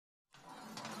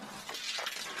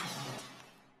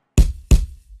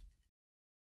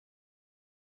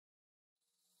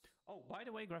Oh, by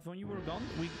the way, Graf, when you were gone,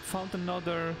 we found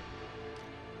another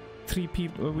 3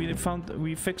 people. We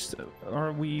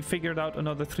figured out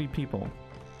another 3 people.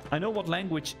 I know what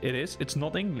language it is. It's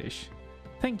not English.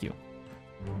 Thank you.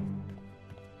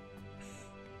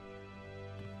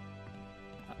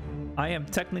 I am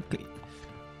technically...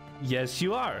 Yes,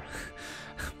 you are.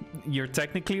 You're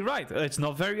technically right. It's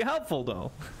not very helpful, though.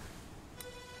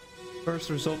 First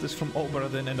result is from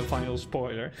Obra Dinn and the final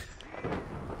spoiler.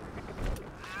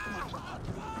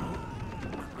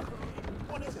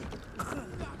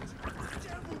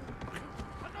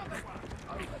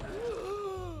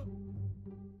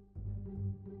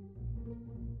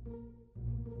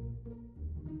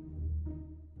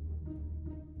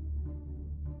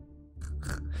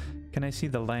 Can I see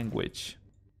the language?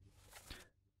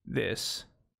 This.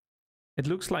 It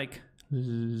looks like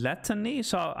Latin-y,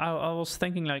 so I was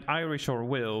thinking like Irish or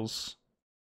Wales.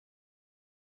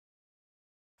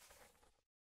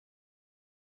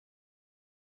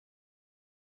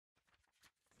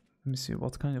 Let me see,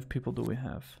 what kind of people do we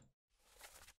have?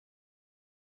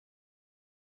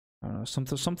 I don't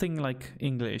know, something like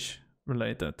English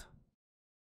related.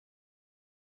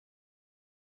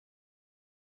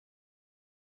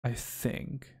 I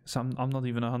think. So I'm not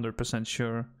even 100%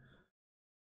 sure.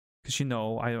 Because you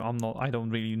know, I don't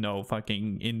really know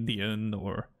fucking Indian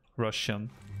or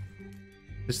Russian.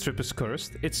 This trip is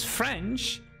cursed. It's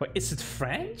French? Wait, is it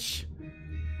French?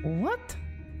 What?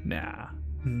 Nah.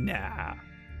 Nah.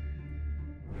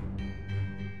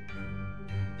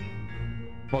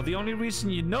 Well, the only reason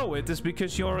you know it is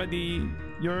because you already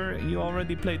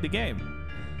played the game.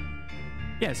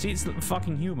 Yeah, see, it's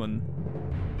fucking human.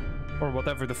 Or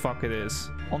whatever the fuck it is.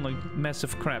 On a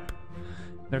massive crap.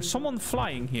 There's someone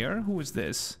flying here. Who is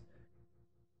this?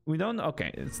 We don't... Okay,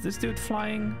 it's this dude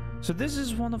flying. So this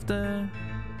is one of the...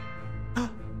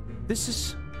 This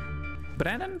is...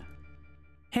 Brennan?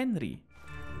 Henry.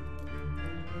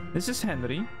 This is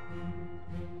Henry.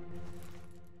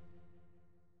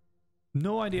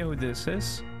 No idea who this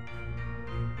is.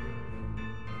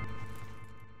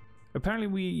 Apparently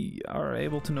we are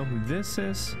able to know who this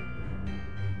is.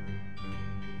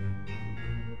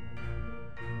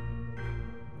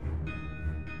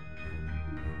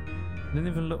 I didn't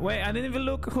even look. Wait, I didn't even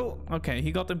look who. Okay,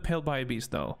 he got impaled by a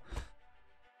beast though.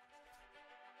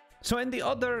 So in the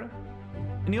other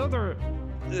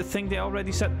thing they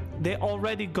already said they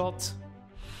already got.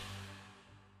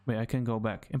 Wait, I can go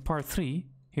back. In part 3,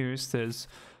 here's this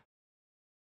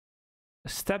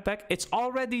step back. It's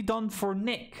already done for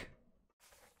Nick.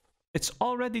 It's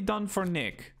already done for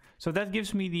Nick. So that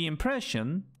gives me the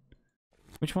impression.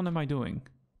 Which one am I doing?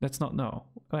 Let's not know.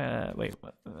 Wait,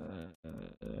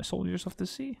 Soldiers of the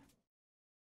Sea?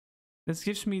 This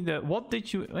gives me the... What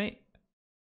did you... Wait.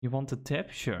 You want a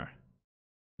tip? Sure.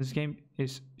 This game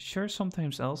is sure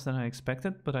sometimes else than I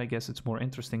expected, but I guess it's more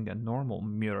interesting than normal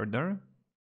murder.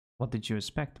 What did you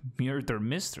expect? Murder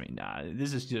mystery? Nah,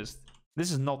 this is just...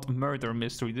 This is not murder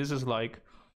mystery. This is like...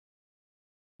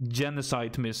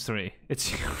 genocide mystery.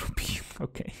 It's European.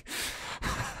 Okay.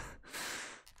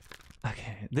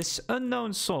 Okay, this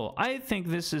unknown soul. I think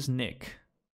this is Nick.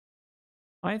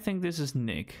 I think this is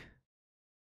Nick.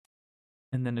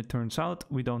 And then it turns out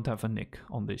we don't have a Nick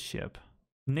on this ship.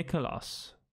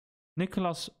 Nicholas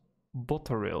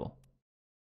Botterill.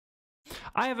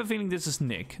 I have a feeling this is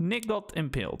Nick. Nick got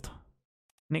impaled.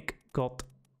 Nick got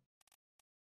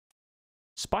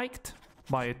spiked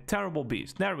by a terrible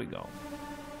beast. There we go.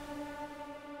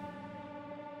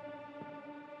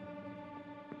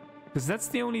 Because that's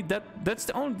the only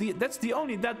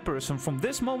dead person from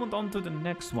this moment on to the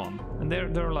next one. And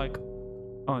they're like,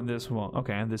 oh, and this one.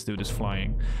 Okay, and this dude is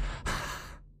flying.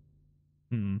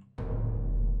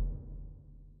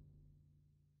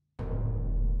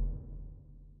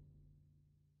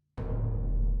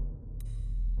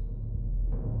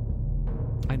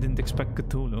 I didn't expect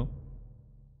Cthulhu.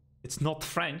 It's not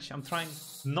French. I'm trying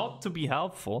not to be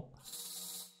helpful.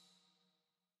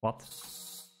 What?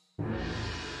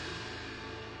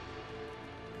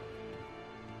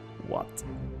 What?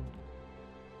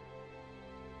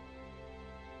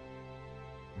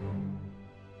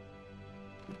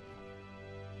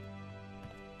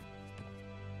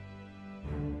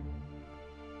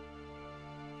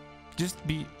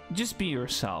 Just be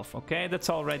yourself, okay? That's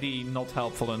already not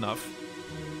helpful enough.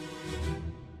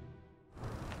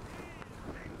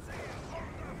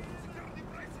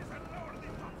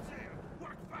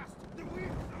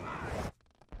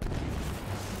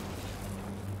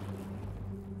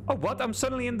 Oh, what? I'm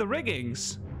suddenly in the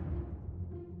riggings.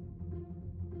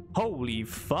 Holy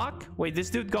fuck. Wait, this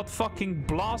dude got fucking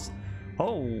blasted.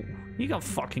 Oh, he got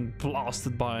fucking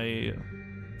blasted by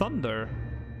thunder.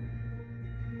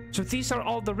 So these are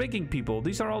all the rigging people.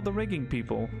 These are all the rigging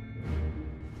people.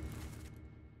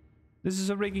 This is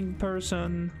a rigging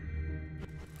person.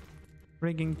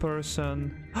 Rigging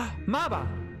person. Maba!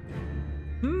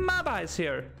 Maba is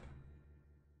here.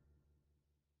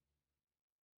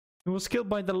 He was killed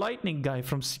by the lightning guy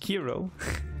from Sekiro.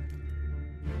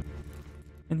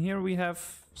 And here we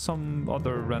have some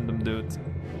other random dude.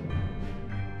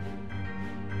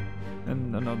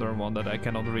 And another one that I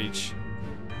cannot reach.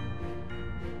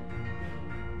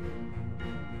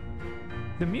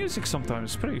 The music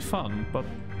sometimes is pretty fun, but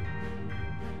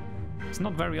it's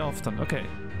not very often. Okay.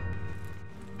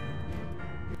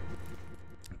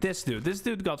 This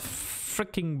dude got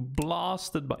freaking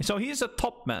blasted by... So he's a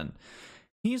top man.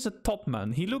 He's a top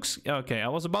man. He looks... Okay, I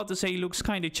was about to say he looks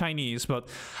kind of Chinese, but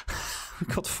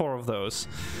we got 4 of those.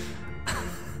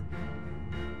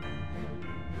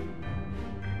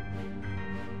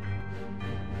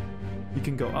 You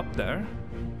can go up there.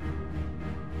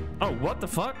 Oh, what the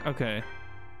fuck? Okay.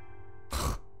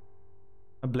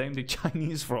 I blame the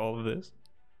Chinese for all of this.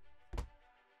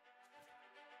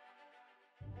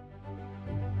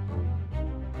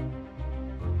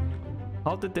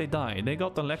 How did they die? They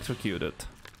got electrocuted.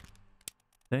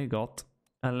 They got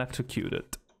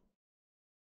electrocuted.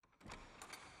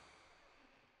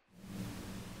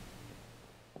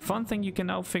 Fun thing, you can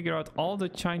now figure out all the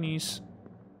Chinese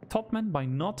top men by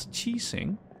not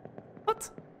cheesing. What?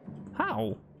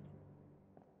 How?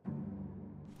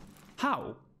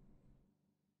 How?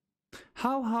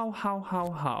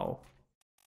 How?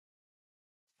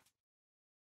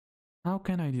 How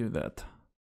can I do that?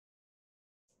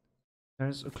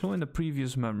 There's a clue in the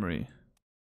previous memory.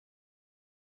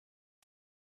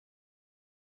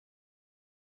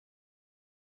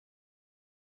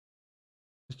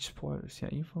 Spoilers, yeah,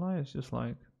 Evil Eye is just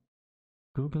like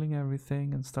Googling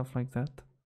everything and stuff like that.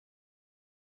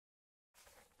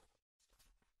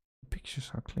 The pictures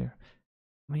are clear.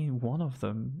 I mean, one of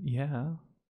them, yeah.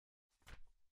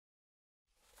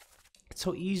 It's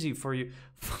so easy for you.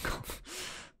 Fuck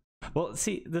off. Well,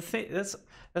 see, the thing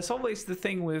that's always the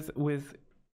thing with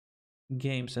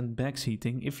games and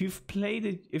backseating. If you've played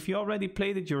it, if you already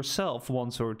played it yourself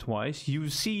once or twice, you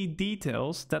see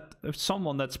details that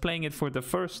someone that's playing it for the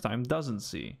first time doesn't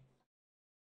see.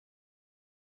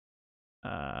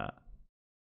 And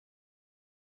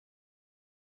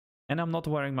I'm not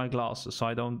wearing my glasses, so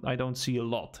I don't see a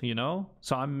lot, you know?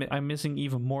 So I'm missing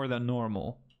even more than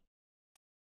normal.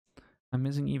 I'm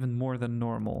missing even more than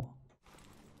normal.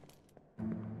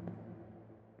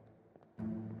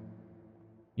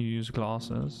 You use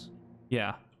glasses?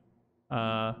 Yeah.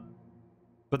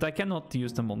 But I cannot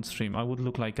use them on stream. I would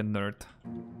look like a nerd.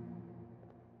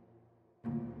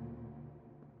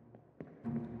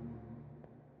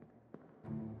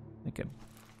 Like a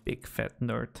big fat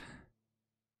nerd.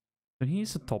 But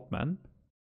he's a top man.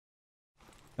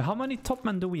 How many top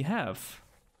men do we have?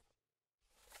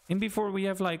 In before we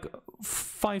have like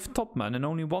 5 top men and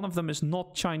only one of them is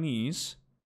not Chinese.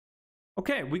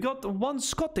 Okay, we got one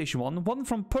Scottish one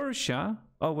from Persia.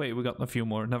 Oh wait, we got a few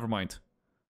more, never mind.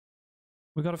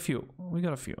 We got a few,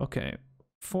 okay.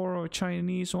 4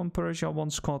 Chinese, 1 Persia, 1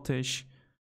 Scottish.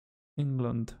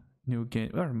 England, new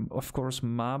game. Of course,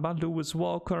 Maba, Lewis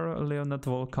Walker, Leonid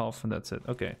Volkov, and that's it,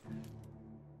 okay.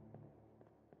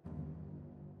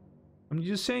 I'm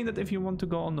just saying that if you want to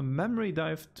go on a memory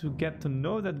dive to get to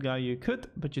know that guy, you could,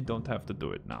 but you don't have to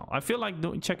do it now. I feel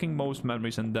like checking most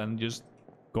memories and then just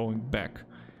going back.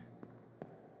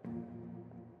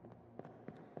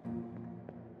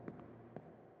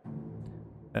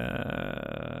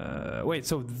 Wait,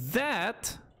 so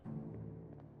that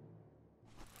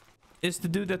is the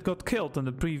dude that got killed in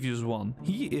the previous one.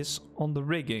 He is on the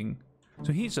rigging,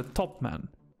 so he's a top man.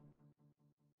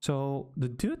 So the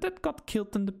dude that got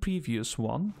killed in the previous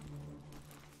one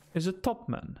is a top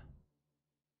man.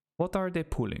 What are they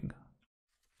pulling?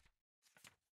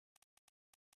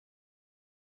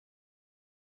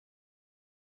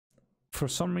 For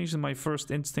some reason my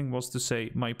first instinct was to say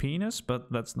my penis,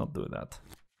 but let's not do that.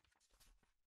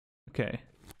 Okay.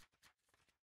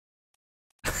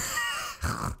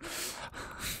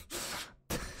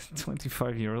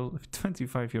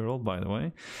 25-year-old, by the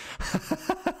way.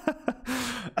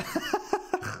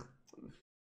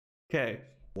 Okay.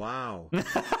 Wow.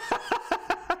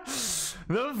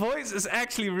 The voice is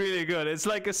actually really good. It's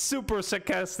like a super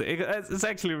sarcastic. It's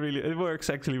actually really, it works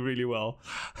actually really well.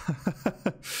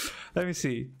 Let me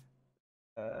see.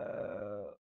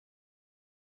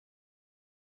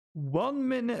 1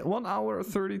 minute, 1 hour,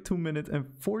 32 minutes and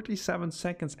 47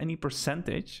 seconds. Any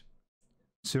percentage?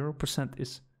 0%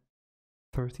 is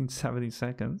 1370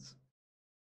 seconds.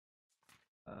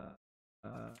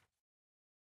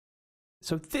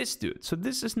 So this dude. So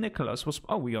this is Nicholas.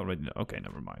 Oh, we already know. Okay,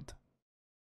 never mind.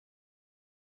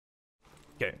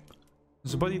 Okay.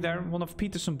 There's a body there. One of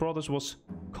Peterson's brothers was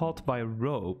caught by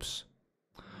ropes.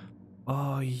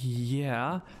 Oh,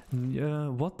 yeah.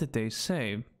 What did they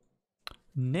say?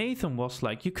 Nathan was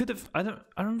like, you could have... I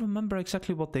don't remember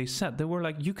exactly what they said. They were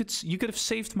like, you could have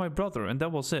saved my brother, and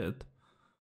that was it.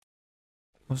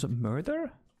 Was it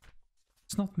murder?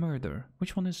 It's not murder.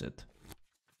 Which one is it?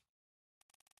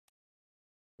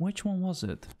 Which one was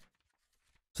it?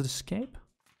 Was it escape?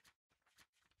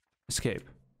 Escape.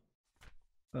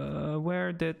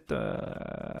 Where did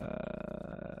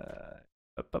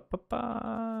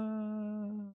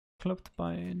clubbed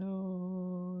by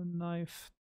no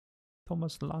knife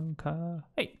Thomas Lanka.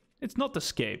 Hey, it's not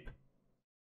escape.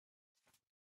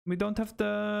 We don't have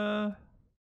the...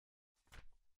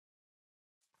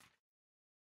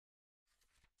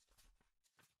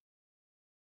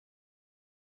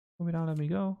 Now let me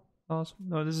go. Awesome.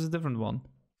 No, this is a different one.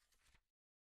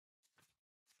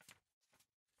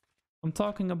 I'm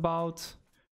talking about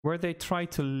where they try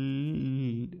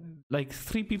to... like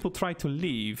 3 people try to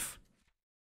leave.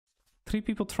 3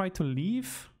 people try to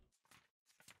leave?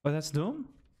 Oh, that's Doom?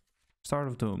 Start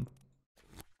of Doom.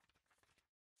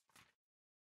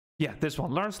 Yeah, this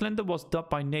one. Lars Linde was dubbed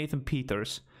by Nathan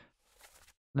Peters.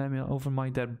 Let me over my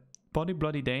dead body.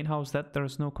 Bloody Dane. How's that? There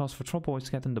is no cause for trouble. Always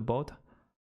get in the boat.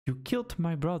 You killed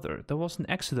my brother. There was an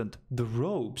accident. The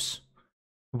ropes.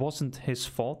 It wasn't his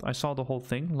fault. I saw the whole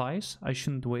thing. Lies. I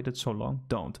shouldn't have waited so long.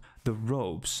 Don't. The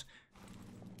ropes.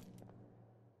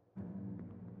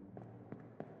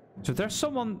 So there's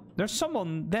someone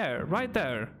there, right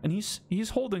there, and he's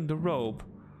holding the rope.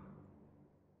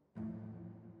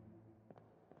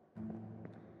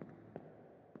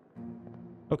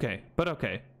 Okay, but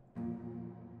okay.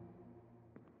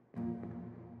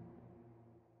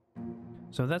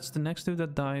 So that's the next dude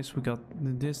that dies. We got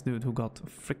this dude who got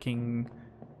freaking...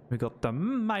 We got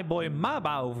my boy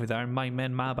Maba over there, my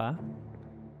man Maba.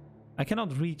 I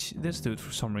cannot reach this dude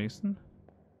for some reason.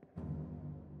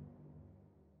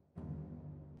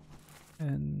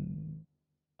 And...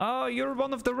 Oh, you're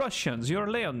one of the Russians. You're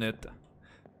Leonid.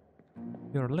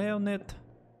 You're Leonid.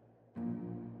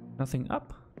 Nothing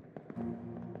up?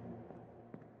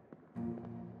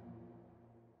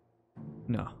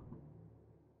 No.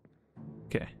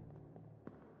 Okay.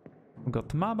 We got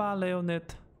Maba,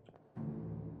 Leonid.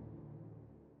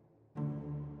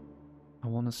 I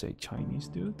want to say Chinese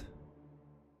dude.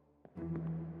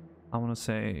 I want to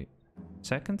say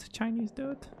second Chinese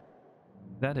dude.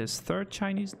 That is third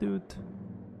Chinese dude.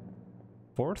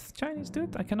 Fourth Chinese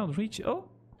dude? I cannot reach... Oh!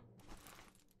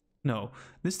 No.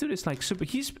 This dude is like super...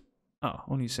 He's... Oh,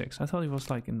 only 6. I thought he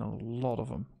was like in a lot of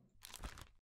them.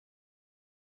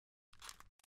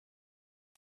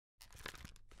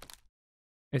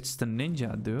 It's the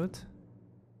ninja dude.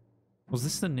 Was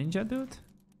this the ninja dude?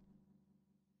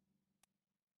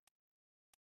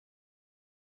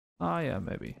 Ah, yeah,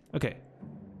 maybe. Okay.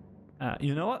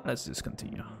 You know what? Let's just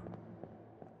continue.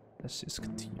 Let's just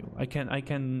continue. I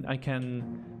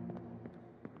can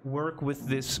work with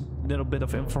this little bit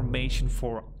of information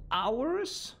for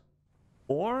hours,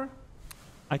 or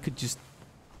I could just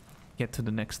get to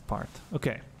the next part.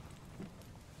 Okay.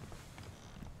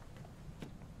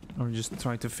 Or just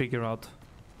try to figure out.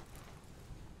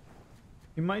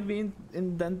 He might be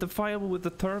identifiable with the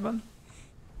turban.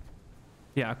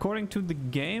 Yeah, according to the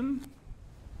game.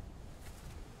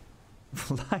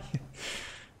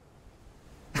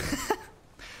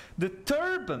 The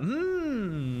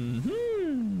turban.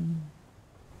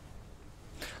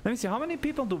 Let me see. How many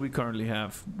people do we currently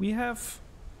have? We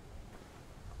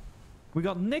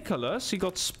got Nicholas. He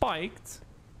got spiked.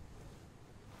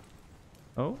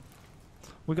 Oh.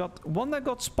 We got one that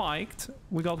got spiked.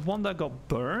 We got one that got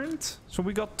burned. So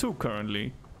we got 2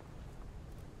 currently.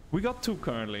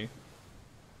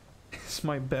 Is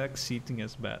my back seating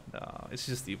as bad? No, it's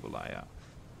just evil eye.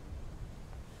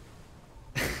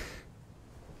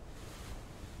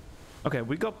 Okay,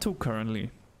 we got 2 currently.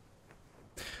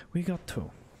 We got 2.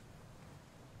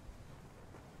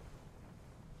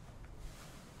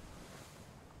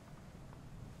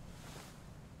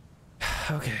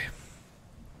 Okay.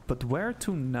 But where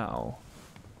to now?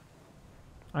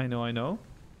 I know.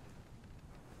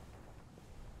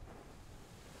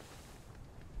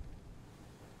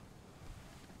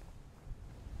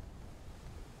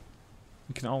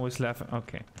 You can always laugh.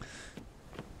 Okay.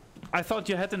 I thought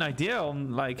you had an idea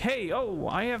on like, hey, oh,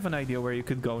 I have an idea where you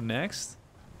could go next.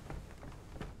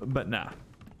 But nah.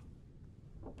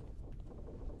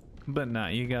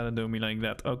 You gotta do me like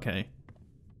that. Okay.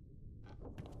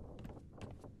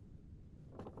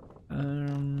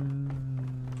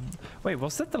 Wait,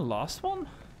 was that the last one?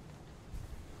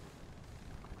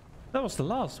 That was the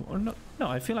last one. No, no,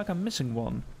 I feel like I'm missing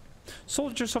one.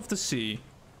 Soldiers of the Sea.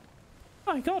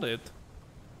 I got it.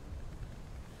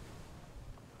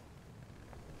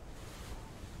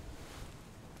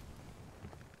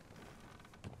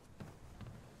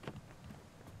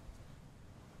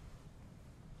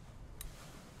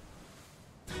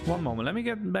 One moment, let me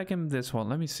get back in this one.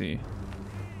 Let me see.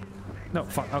 No,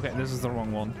 fuck. Okay, this is the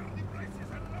wrong one.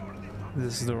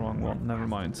 This is the wrong one. Never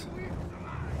mind.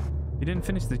 You didn't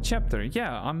finish the chapter.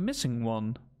 Yeah, I'm missing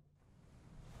one.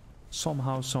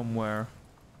 Somehow, somewhere.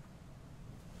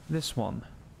 This one.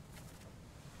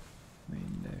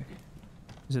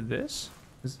 Is it this?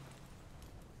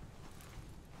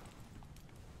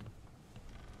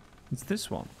 It's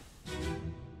this one.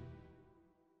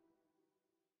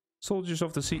 Soldiers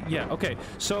of the Sea. Yeah, okay.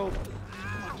 So...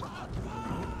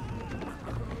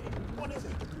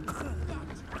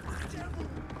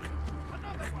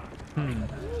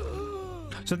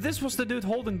 So this was the dude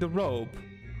holding the rope.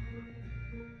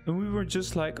 And we were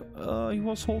just like, he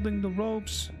was holding the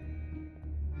ropes.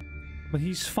 But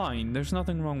he's fine. There's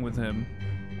nothing wrong with him.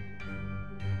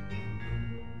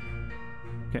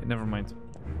 Okay, never mind.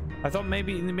 I thought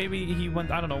maybe he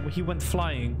went, I don't know, he went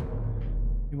flying.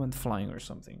 He went flying or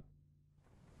something.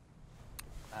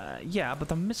 Yeah, but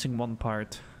I'm missing one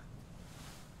part.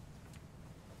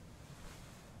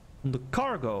 On the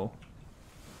cargo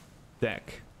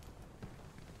deck.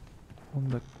 On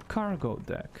the cargo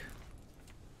deck.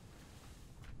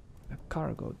 The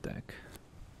cargo deck.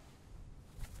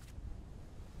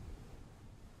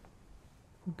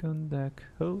 Gun deck.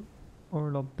 Oh,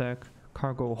 orlop deck.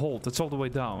 Cargo hold. It's all the way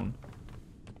down.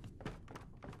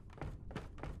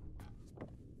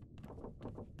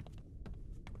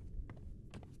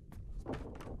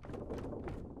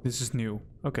 This is new.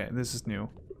 Okay, this is new.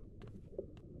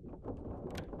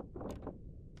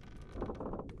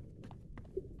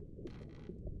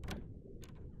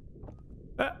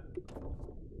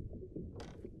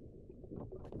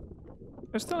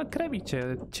 There's still a crabby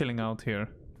chilling out here.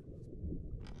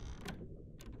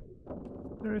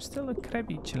 There is still a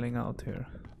crabby chilling out here.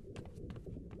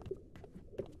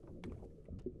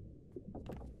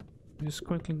 Just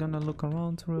quickly gonna look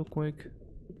around real quick.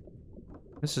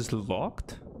 This is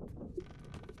locked.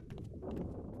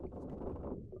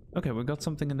 Okay, we got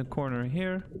something in the corner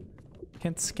here.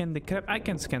 Can't scan the crab. I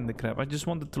can scan the crab. I just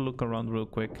wanted to look around real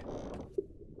quick.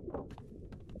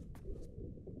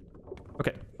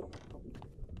 Okay.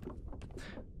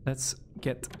 Let's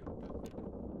get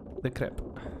the crab.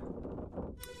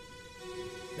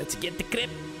 Let's get the crab.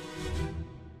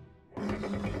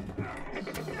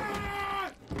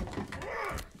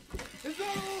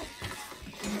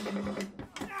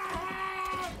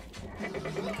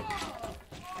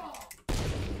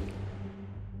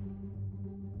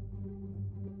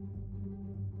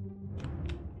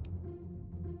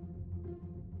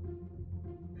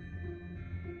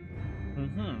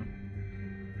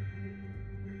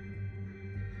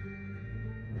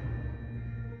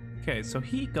 Okay, so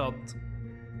he got,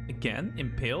 again,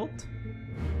 impaled.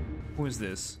 Who is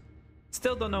this?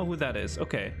 Still don't know who that is.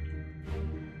 Okay.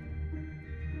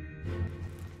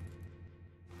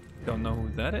 Don't know who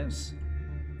that is.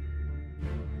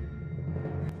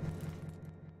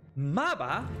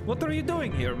 Maba? What are you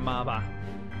doing here, Maba?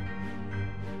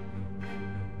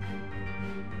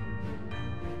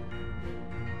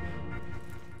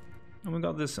 And we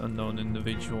got this unknown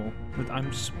individual, but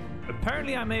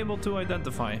apparently I'm able to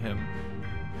identify him.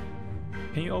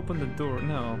 Can you open the door?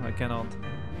 No, I cannot.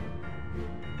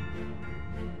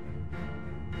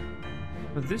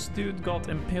 But this dude got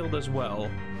impaled as well.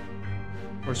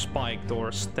 Or spiked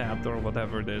or stabbed or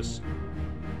whatever it is.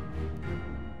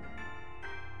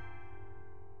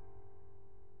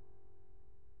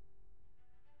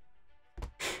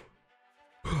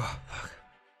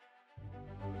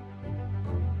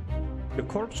 The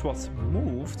corpse was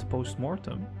moved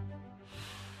post-mortem.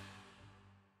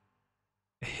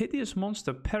 A hideous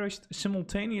monster perished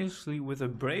simultaneously with a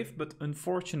brave but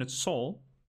unfortunate soul.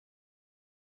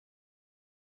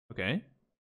 Okay.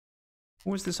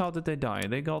 Who is this? How did they die?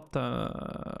 They got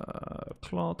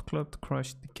clawed, clubbed,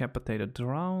 crushed, decapitated,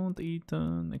 drowned,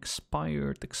 eaten,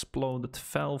 expired, exploded,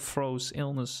 fell, froze,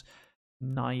 illness,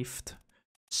 knifed,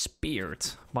 speared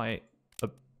by a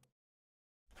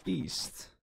beast.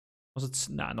 Was it?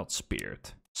 Nah, not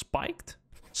speared. Spiked?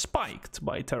 Spiked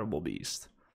by a terrible beast.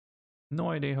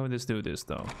 No idea how this dude is,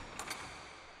 though.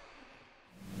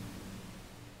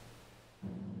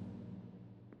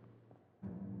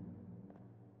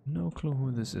 No clue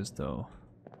who this is, though.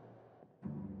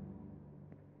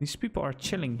 These people are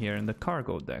chilling here in the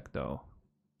cargo deck, though.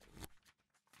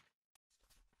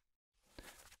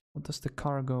 What does the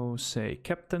cargo say?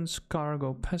 Captain's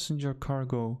cargo, passenger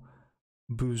cargo,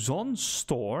 Busan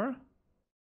store?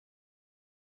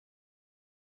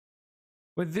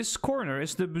 Wait, this corner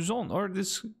is the Busan, or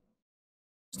this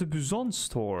is the Busan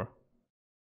store.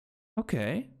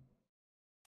 Okay.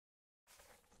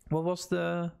 What was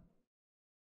the...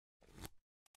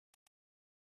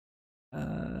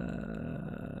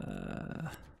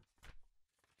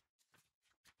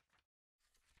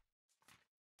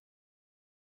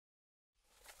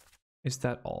 Is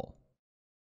that all?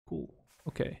 Cool.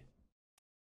 Okay.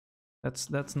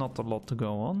 That's not a lot to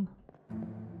go on.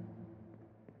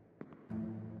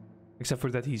 Except for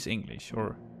that he's English,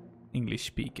 or English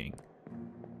speaking.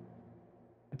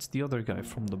 It's the other guy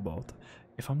from the boat.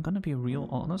 If I'm gonna be real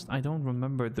honest, I don't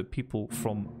remember the people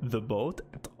from the boat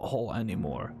at all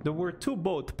anymore. There were 2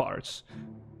 boat parts.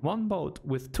 One boat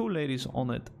with 2 ladies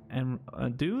on it and a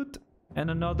dude,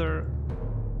 and another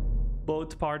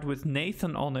boat part with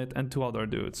Nathan on it and 2 other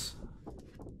dudes.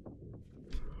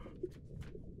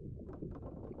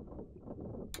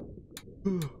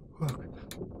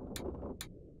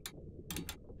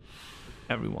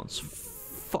 Everyone's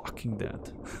fucking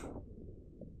dead.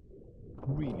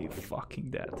 Really fucking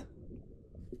dead.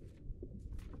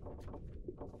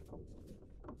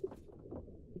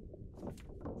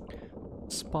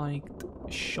 Spiked,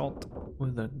 shot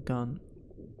with a gun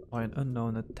by an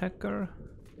unknown attacker.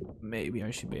 Maybe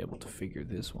I should be able to figure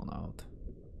this one out.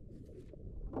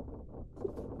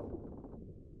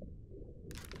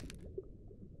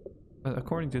 But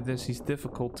according to this, he's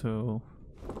difficult to...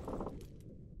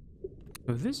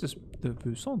 So this is the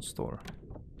Busan store.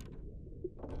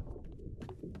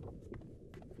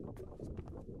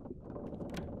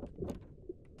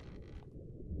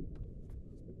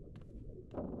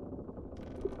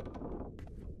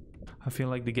 I feel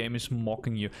like the game is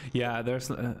mocking you. Yeah, there's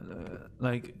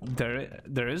like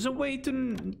there is a way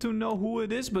to know who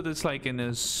it is, but it's like in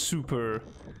a super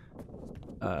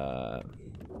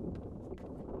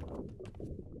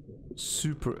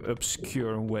super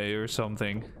obscure way or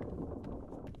something.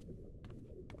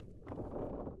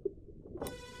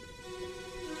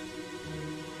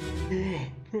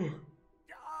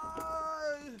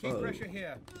 Keep pressure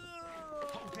here.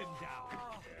 Hold him down.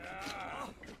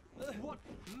 What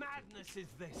madness is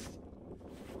this?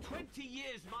 20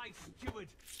 years my steward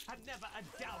had never a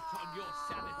doubt on your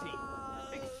sanity.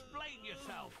 Explain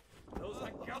yourself. Those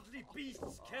ungodly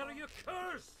beasts carry a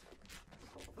curse!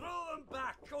 Throw them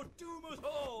back or doom us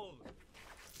all!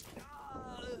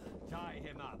 Tie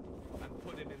him up and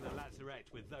put him in the lazarette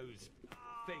with those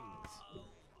things.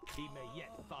 He may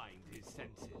yet find his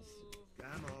senses.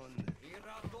 Come on.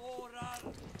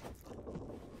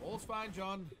 All's fine,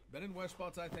 John. Been in worse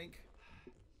spots, I think.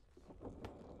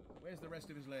 Where's the rest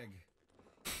of his leg?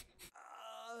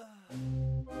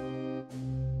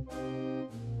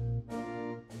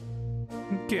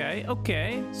 Okay,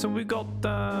 okay. So we got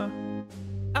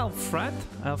Alfred.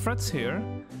 Alfred's here.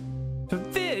 So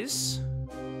this...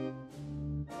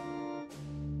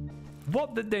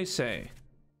 What did they say?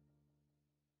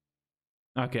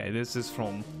 Okay, this is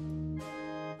from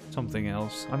something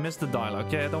else. I missed the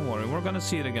dialogue. Yeah, don't worry. We're gonna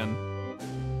see it again.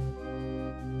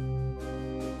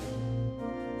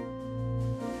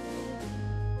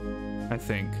 I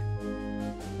think.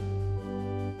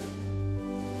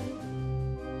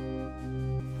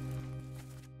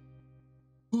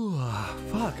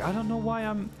 Fuck, I don't know why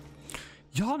I'm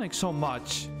yawning so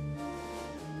much.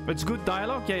 It's good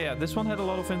dialogue? Yeah, yeah. This one had a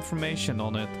lot of information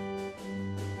on it.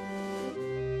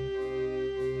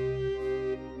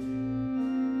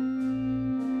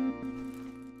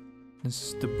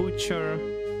 This is the butcher.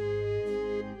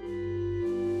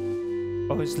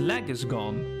 Oh, his leg is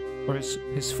gone. Or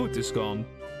his foot is gone.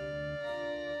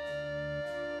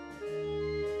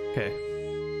 Okay.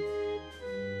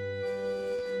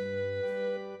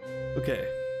 Okay.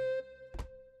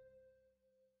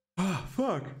 Ah,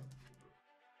 fuck.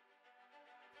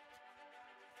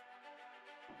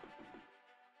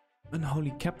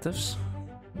 Unholy captives.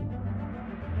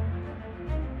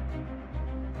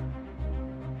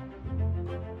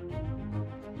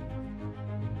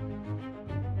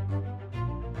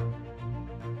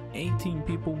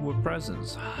 People were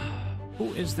present.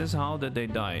 Who is this? How did they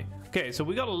die? Okay, so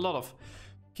we got a lot of...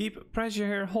 Keep pressure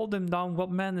here, hold them down. What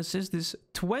madness is this?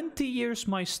 20 years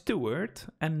my steward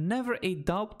and never a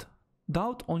doubt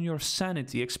on your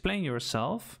sanity. Explain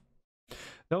yourself.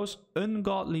 Those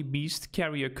ungodly beasts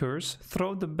carry a curse.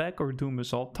 Throw them back or doom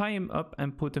us all. Tie him up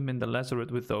and put him in the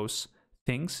lazarette with those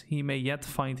things. He may yet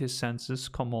find his senses.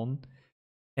 Come on.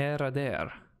 Era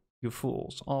there. You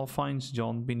fools. All finds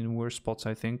John. Been in worse spots,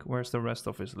 I think. Where's the rest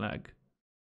of his leg?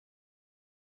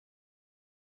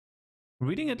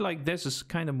 Reading it like this is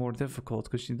kind of more difficult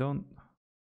because you don't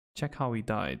check how he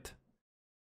died.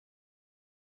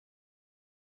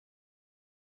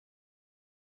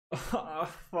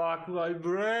 Fuck my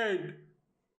brain.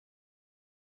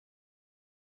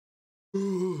 I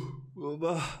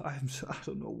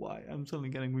don't know why. I'm suddenly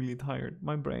getting really tired.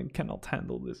 My brain cannot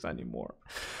handle this anymore.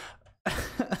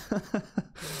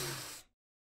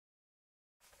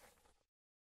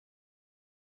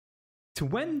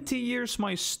 20 years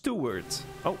my steward.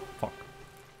 Oh, fuck.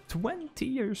 20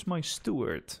 years my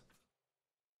steward.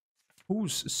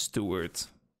 Who's steward?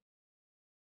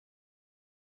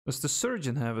 Does the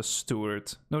surgeon have a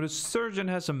steward? No, the surgeon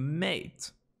has a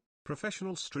mate.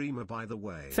 Professional streamer, by the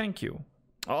way. Thank you.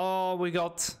 Oh, we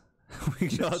got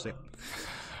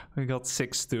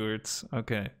 6 stewards.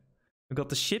 Okay. We got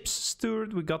the ship's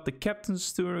steward, we got the captain's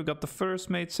steward, we got the first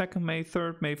mate, second mate,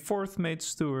 third mate, fourth mate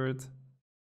steward.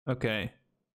 Okay.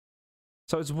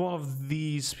 So it's one of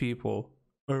these people.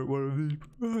 Or one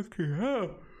of these. Okay,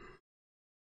 hell.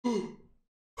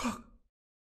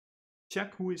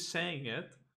 Check who is saying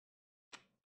it.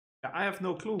 I have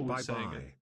no clue who's saying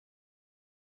it.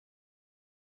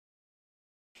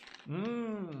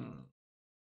 Mmm.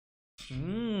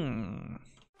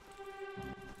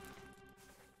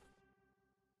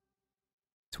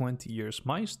 20 years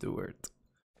my steward.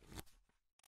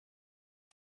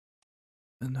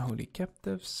 Unholy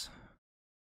captives.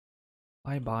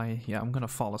 Bye. Yeah, I'm gonna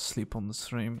fall asleep on the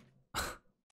stream.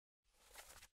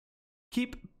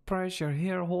 Keep pressure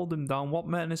here, hold him down. What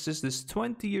madness is this?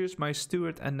 20 years my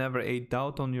steward and never a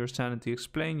doubt on your sanity.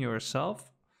 Explain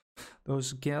yourself.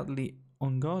 Those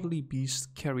ungodly beasts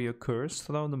carry a curse.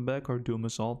 Throw them back or doom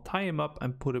us all. Tie him up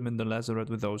and put him in the lazarette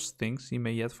with those things. He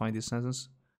may yet find his sentence.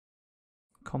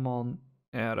 Come on.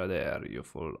 There, you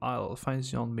fool. I'll find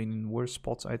John being in worse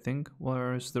spots, I think.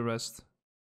 Where's the rest?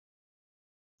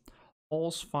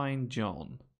 All's find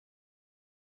John.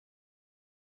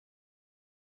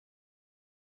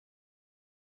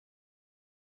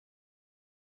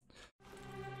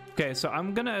 Okay, so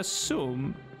I'm gonna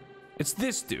assume it's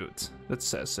this dude that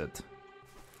says it.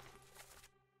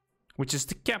 Which is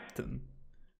the captain.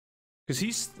 Because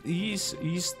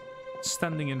he's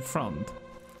standing in front.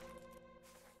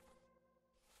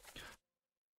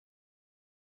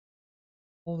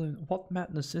 Hold on, what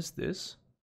madness is this?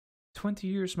 20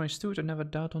 years my steward, I never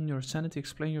doubt on your sanity.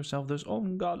 Explain yourself. Those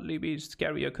ungodly beasts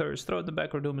carry a curse. Throw them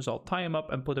back or doom us all. Tie him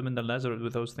up and put him in the lazarette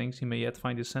with those things. He may yet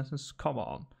find his sentence. Come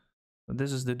on.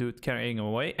 This is the dude carrying him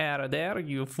away. There,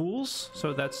 you fools.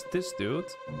 So that's this dude.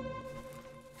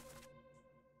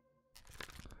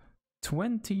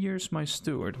 20 years my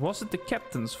steward. Was it the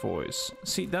captain's voice?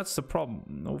 See, that's the problem.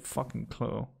 No fucking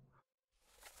clue.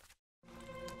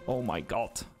 Oh my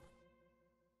god.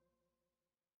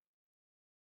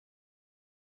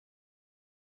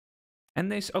 And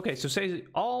they okay, so say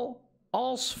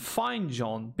all's fine,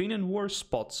 John. Been in worse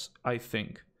spots, I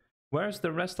think. Where's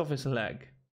the rest of his leg?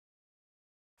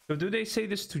 So do they say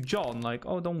this to John? Like,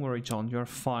 oh, don't worry, John, you're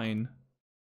fine.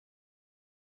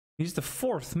 He's the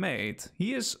fourth mate.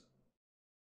 He is...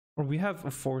 Or we have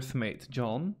a fourth mate,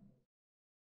 John.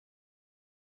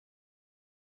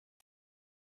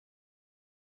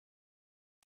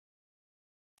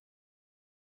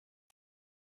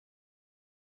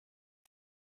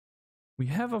 We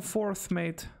have a fourth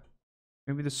mate.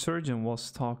 Maybe the surgeon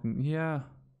was talking. Yeah.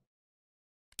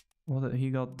 Well, he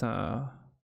got...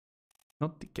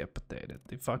 not decapitated.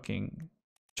 They fucking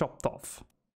chopped off.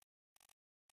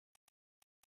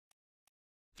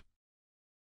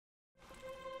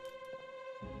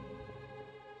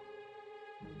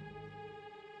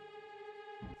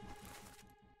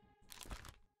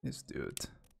 This dude.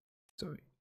 So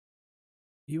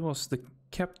he was the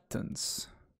captain's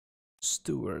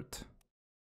steward.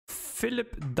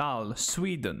 Philip Dahl,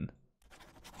 Sweden.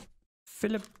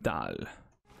 Philip Dahl.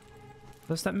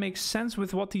 Does that make sense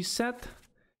with what he said?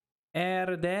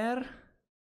 There.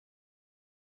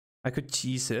 I could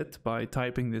cheese it by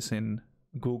typing this in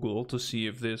Google to see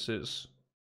if this is...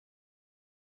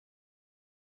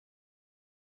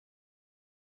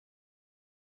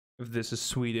 If this is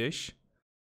Swedish.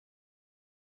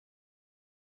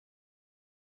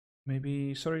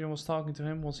 Maybe Surgeon was talking to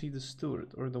him. Was he the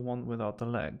steward or the one without the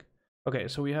leg? Okay,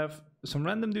 so we have some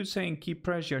random dude saying keep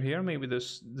pressure here. Maybe the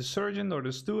surgeon or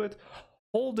the steward.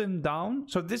 Hold him down.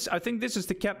 So this, I think this is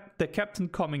the captain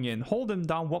coming in. Hold him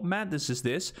down. What madness is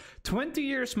this? 20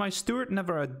 years, my steward,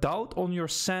 never a doubt on your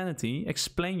sanity.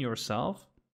 Explain yourself.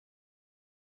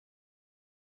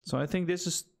 So I think this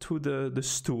is to the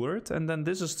steward, and then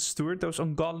this is the steward. Those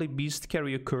ungodly beasts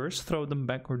carry a curse. Throw them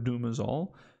back or doom us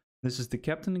all. This is the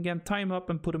captain again. Tie him up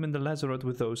and put him in the lazarette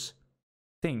with those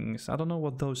things. I don't know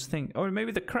what those things... Or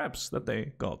maybe the crabs that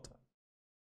they got.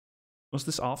 Was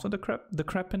this after the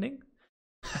crappening?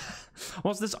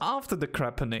 Was this after the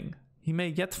crappening? He may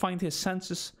yet find his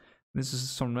senses. This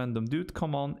is some random dude.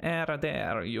 Come on,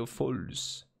 there, you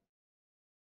fools.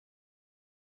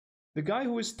 The guy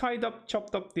who is tied up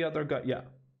chopped up the other guy. Yeah.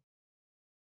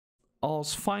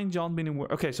 All's fine, John. Been in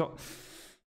work. Okay, so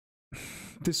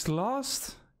this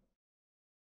last...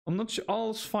 I'm not sure.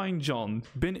 All's fine, John.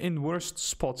 Been in worst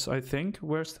spots, I think.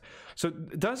 Worst. So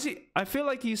does he? I feel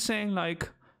like he's saying like,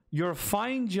 "You're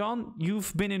fine, John.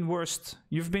 You've been in worst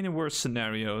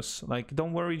scenarios. Like,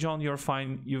 don't worry, John. You're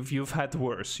fine. You've had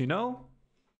worse. You know."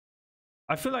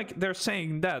 I feel like they're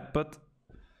saying that, but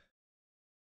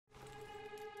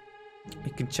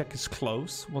he can check his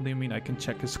clothes. What do you mean? I can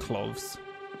check his clothes?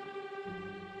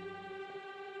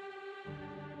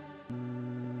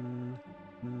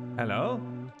 Hello?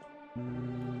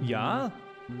 Ja?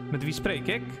 Met wie spreek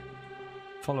ik?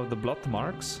 Follow the blood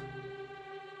marks.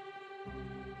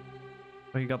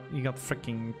 Oh, you got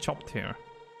freaking chopped here.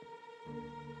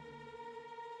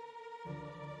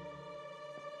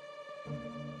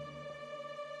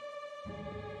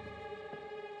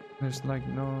 There's like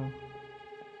no...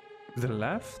 To the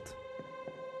left?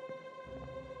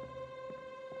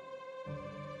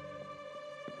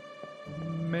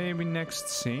 Maybe next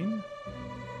scene.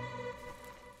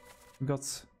 We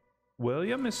got...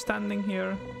 William is standing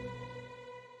here.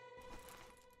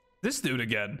 This dude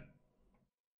again.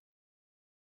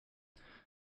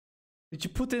 Did you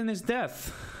put in his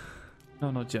death?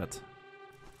 No, not yet.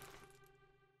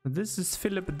 This is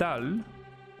Philip Dahl.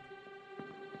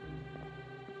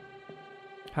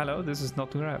 Hello, this is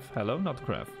not Graf. Hello, not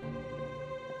Graf.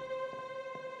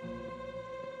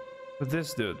 But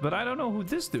this dude. But I don't know who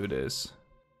this dude is.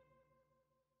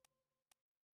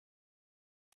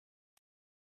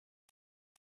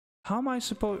 How am I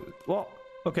supposed... Well,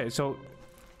 okay, so...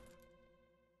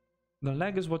 The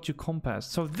leg is what you compass.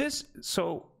 So this...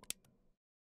 So...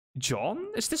 John?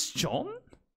 Is this John?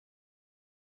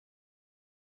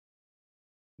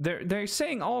 They're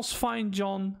saying all's fine,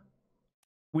 John.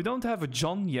 We don't have a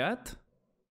John yet.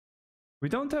 We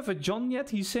don't have a John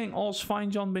yet. He's saying all's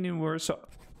fine, John, been in worse. So...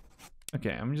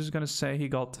 Okay, I'm just gonna say he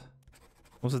got...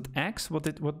 Was it axed? What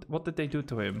did they do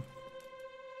to him?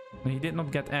 He did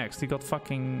not get axed. He got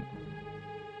fucking...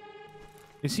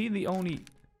 Is he the only...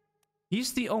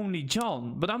 He's the only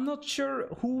John. But I'm not sure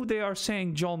who they are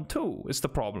saying John to is the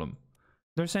problem.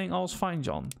 They're saying all's fine,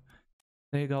 John.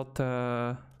 They got...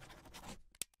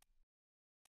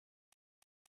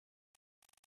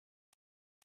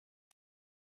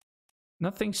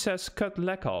 Nothing says cut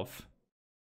leg off.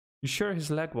 You sure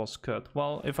his leg was cut?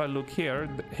 Well, if I look here,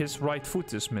 his right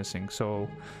foot is missing, so...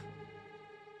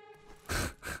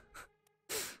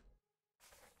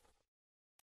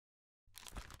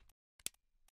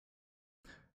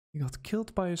 He got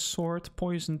killed by a sword,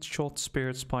 poisoned, shot,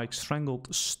 spirit spike,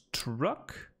 strangled,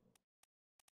 struck.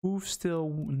 Hoof still...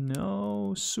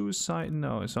 No. Suicide?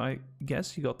 No. So I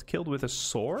guess he got killed with a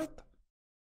sword?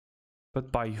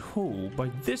 But by who?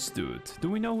 By this dude. Do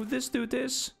we know who this dude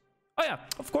is? Oh yeah,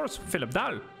 of course, Philip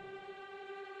Dahl.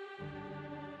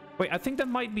 Wait, I think that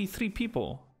might be 3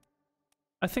 people.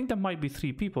 I think that might be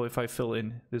 3 people if I fill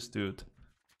in this dude.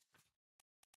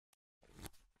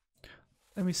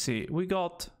 Let me see. We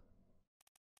got...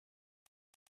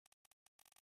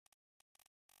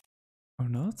 Or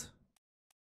not?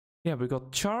 Yeah, we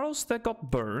got Charles that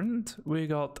got burned. We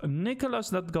got Nicholas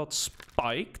that got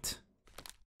spiked.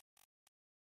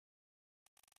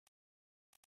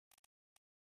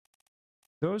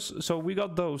 So we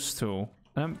got those 2.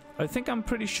 I think I'm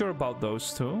pretty sure about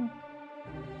those 2.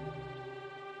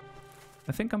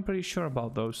 I think I'm pretty sure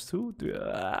about those 2.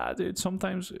 Dude,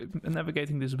 sometimes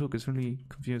navigating this book is really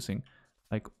confusing.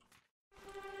 Like,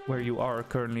 where you are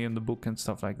currently in the book and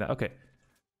stuff like that. Okay.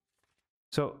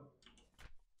 So,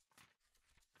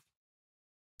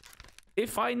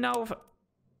 if I now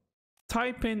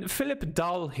type in Philip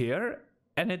Dahl here,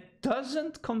 and it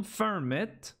doesn't confirm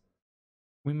it,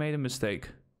 we made a mistake.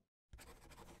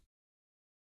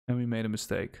 And we made a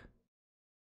mistake.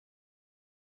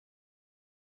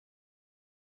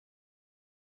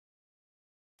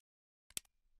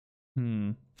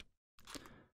 We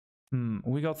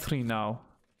got 3 now.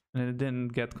 And it didn't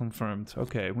get confirmed.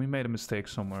 Okay, we made a mistake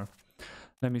somewhere.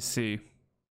 Let me see.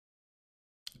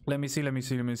 Let me see.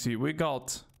 We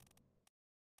got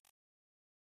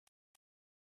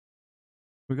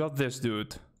this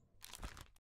dude.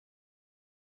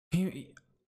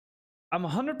 I'm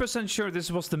 100% sure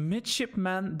this was the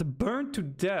midshipman, the burned to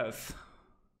death.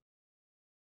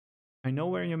 I know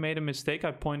where you made a mistake.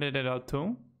 I pointed it out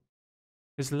too.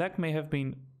 His leg may have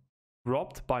been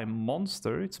robbed by a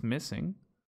monster. It's missing.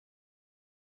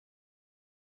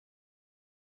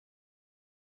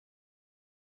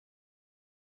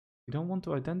 You don't want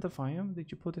to identify him?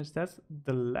 Did you put his death?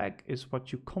 The leg is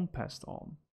what you compassed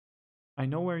on. I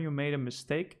know where you made a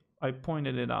mistake. I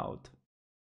pointed it out.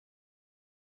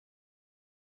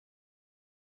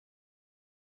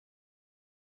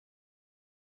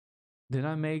 Did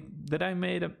I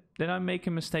make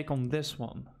a mistake on this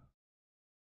one?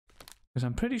 Because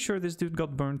I'm pretty sure this dude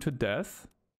got burned to death.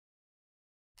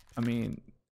 I mean,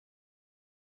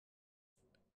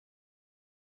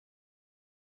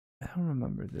 I don't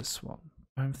remember this one.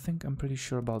 I'm pretty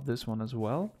sure about this one as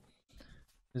well.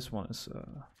 This one is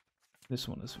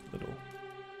little.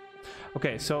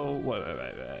 Okay, so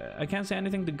I can't say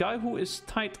anything. The guy who is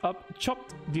tied up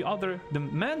chopped the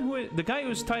guy who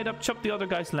is tied up chopped the other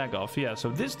guy's leg off. Yeah, so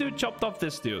this dude chopped off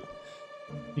this dude.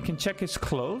 You can check his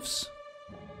clothes.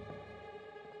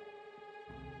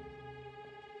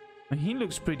 And he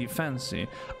looks pretty fancy.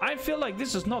 I feel like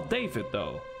this is not David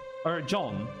though, or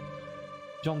John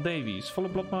Davies. Follow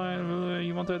blood mine.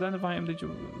 You want to identify him? Did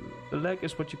you? The leg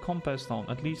is what you compassed on.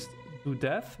 At least to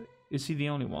death. Is he the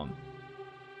only one?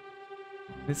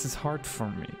 This is hard for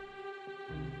me.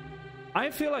 I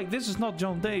feel like this is not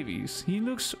John Davies. He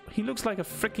looks like a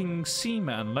freaking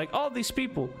seaman. Like all these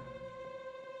people.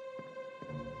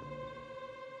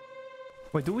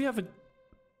 Wait, do we have a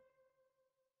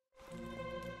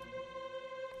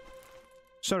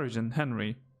surgeon,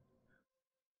 Henry?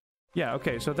 Yeah,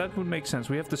 okay, so that would make sense.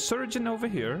 We have the surgeon over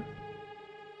here.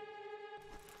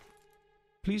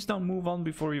 Please don't move on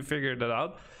before you figure that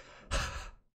out.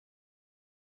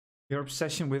 Your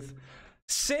obsession with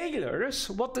sailors?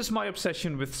 What is my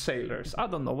obsession with sailors? I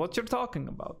don't know what you're talking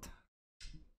about.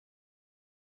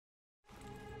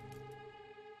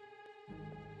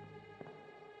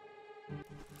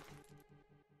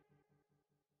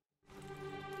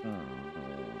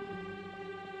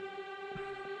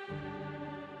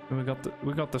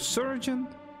 We got the surgeon.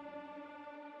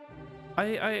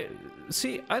 I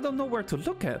see. I don't know where to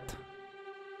look at.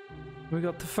 We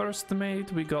got the first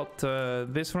mate. We got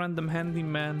this random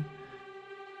handyman.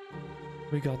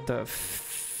 We got the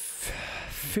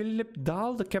Philip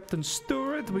Dahl, the captain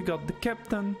steward. We got the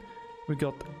captain. We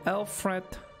got Alfred.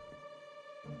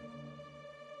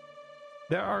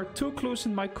 There are 2 clues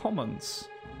in my comments.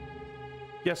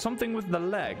 Yeah, something with the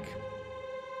leg.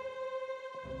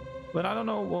 But I don't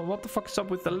know what the fuck is up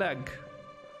with the leg.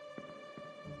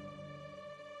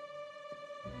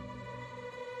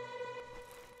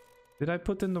 Did I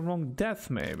put in the wrong death,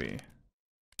 maybe?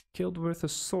 Killed with a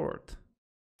sword.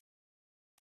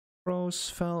 Froze,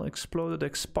 fell, exploded,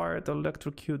 expired,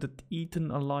 electrocuted, eaten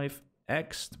alive,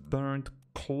 axed, burned,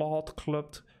 clawed,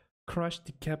 clubbed, crushed,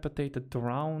 decapitated,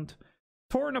 drowned,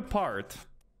 torn apart.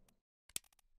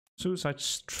 Suicide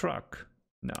struck.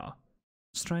 No.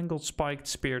 Strangled, spiked,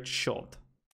 speared, shot.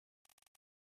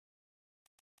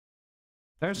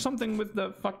 There's something with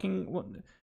the fucking... What?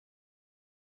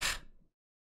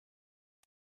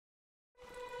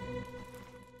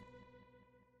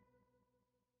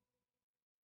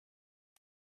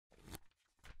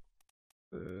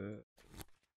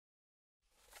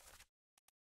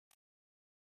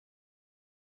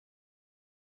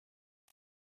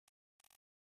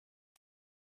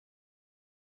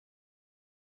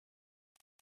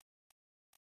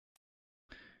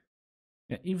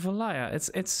 Yeah, Evolaya,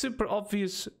 it's super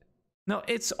obvious. No,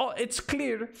 it's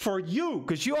clear for you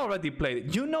because you already played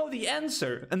it. You know the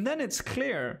answer, and then it's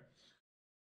clear.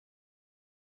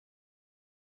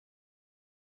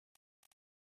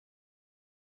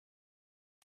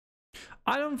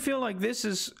 I don't feel like this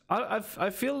is. I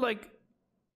feel like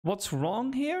what's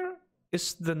wrong here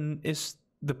is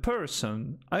the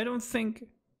person. I don't think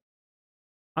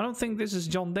this is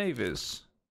John Davis.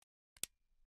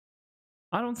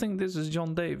 I don't think this is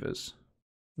John Davis.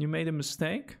 You made a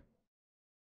mistake?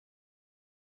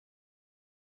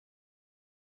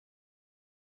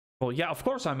 Well, yeah, of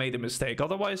course I made a mistake.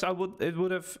 Otherwise, it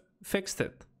would have fixed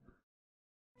it.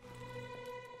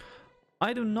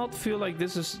 I do not feel like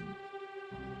this is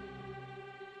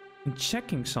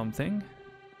checking something.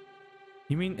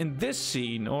 You mean in this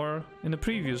scene or in the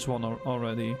previous one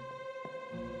already?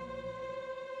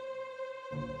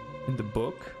 In the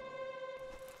book?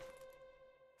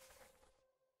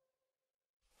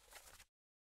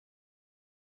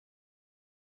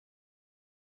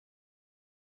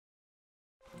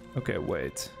 Okay,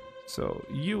 wait. So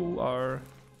you are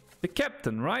The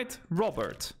captain, right?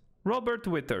 Robert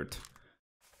Wittert.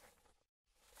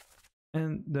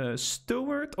 And the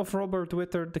steward of Robert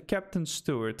Wittert, the captain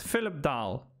steward, Philip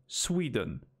Dahl,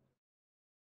 Sweden.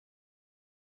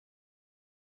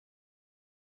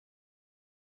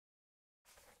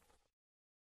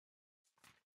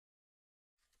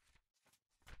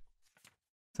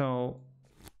 So,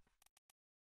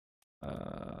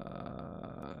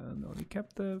 no, the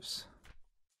captives.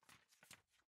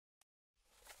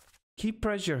 Keep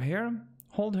pressure here.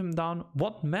 Hold him down.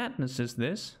 What madness is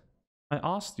this? I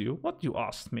asked you. What you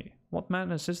asked me? What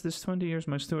madness is this? 20 years,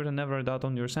 my steward, and never a doubt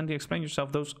on your sanity. Explain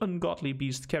yourself. Those ungodly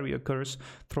beasts carry a curse.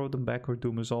 Throw them back or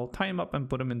doom us all. Tie him up and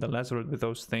put him in the lazarette with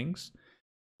those things.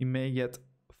 He may yet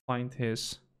find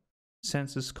his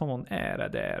senses. Come on,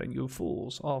 there, you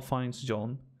fools. All finds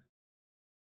John.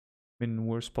 Been in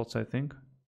worse spots, I think.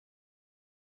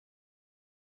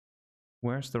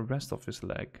 Where's the rest of his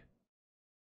leg?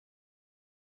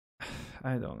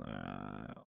 I don't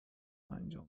know.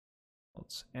 Find John.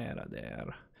 What's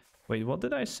there? Wait, what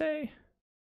did I say?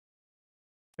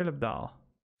 Philip Dahl.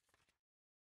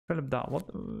 Philip Dahl.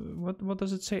 What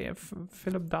does it say? If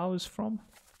Philip Dahl is from?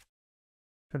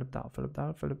 Philip Dahl.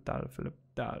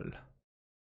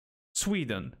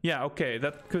 Sweden. Yeah, okay,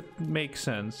 that could make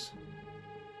sense.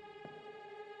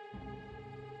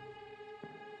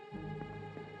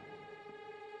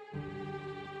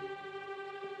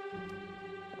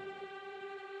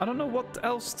 I don't know what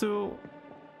else to...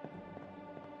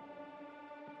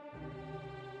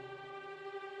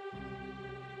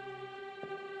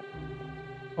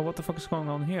 Oh, what the fuck is going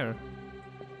on here?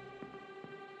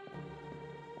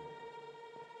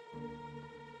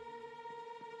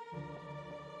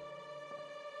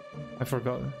 I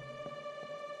forgot.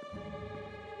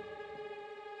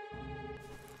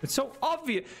 It's so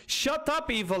obvious. Shut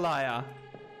up, Evil Aya.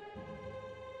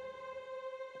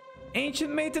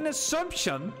 Ancient made an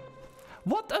assumption?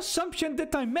 What assumption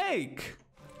did I make?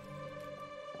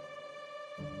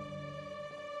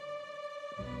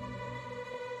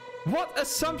 What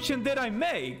assumption did I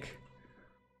make?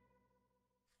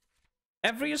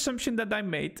 Every assumption that I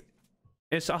made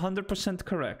is 100%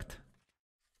 correct.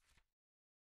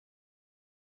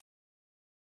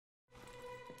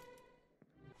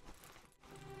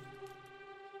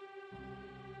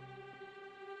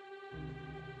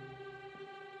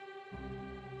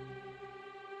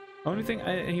 Only thing,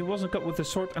 he wasn't cut with the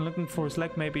sword and looking for his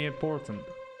leg may be important.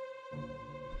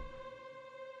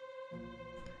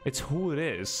 It's who it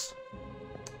is.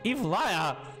 Evil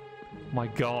Aya! My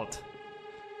god.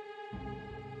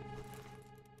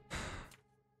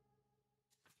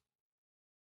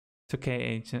 It's okay,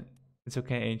 Ancient. It's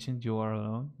okay, Ancient. You are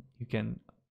alone. You can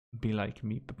be like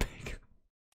me, Pepeg.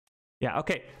 Yeah,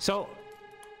 okay. So...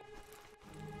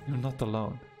 You're not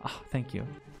alone. Ah, thank you.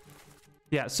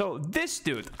 Yeah, so this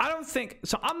dude, I don't think...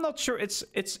 So I'm not sure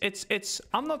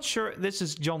I'm not sure this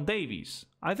is John Davies.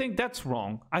 I think that's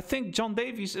wrong. I think John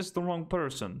Davies is the wrong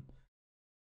person.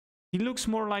 He looks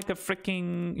more like a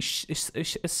freaking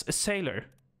sailor.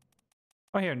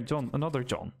 Oh, here, John. Another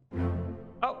John.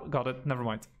 Oh, got it. Never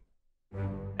mind.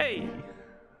 Hey!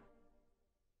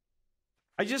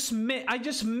 I just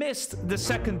missed the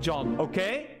second John,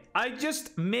 okay? I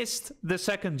just missed the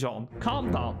second John.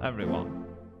 Calm down, everyone.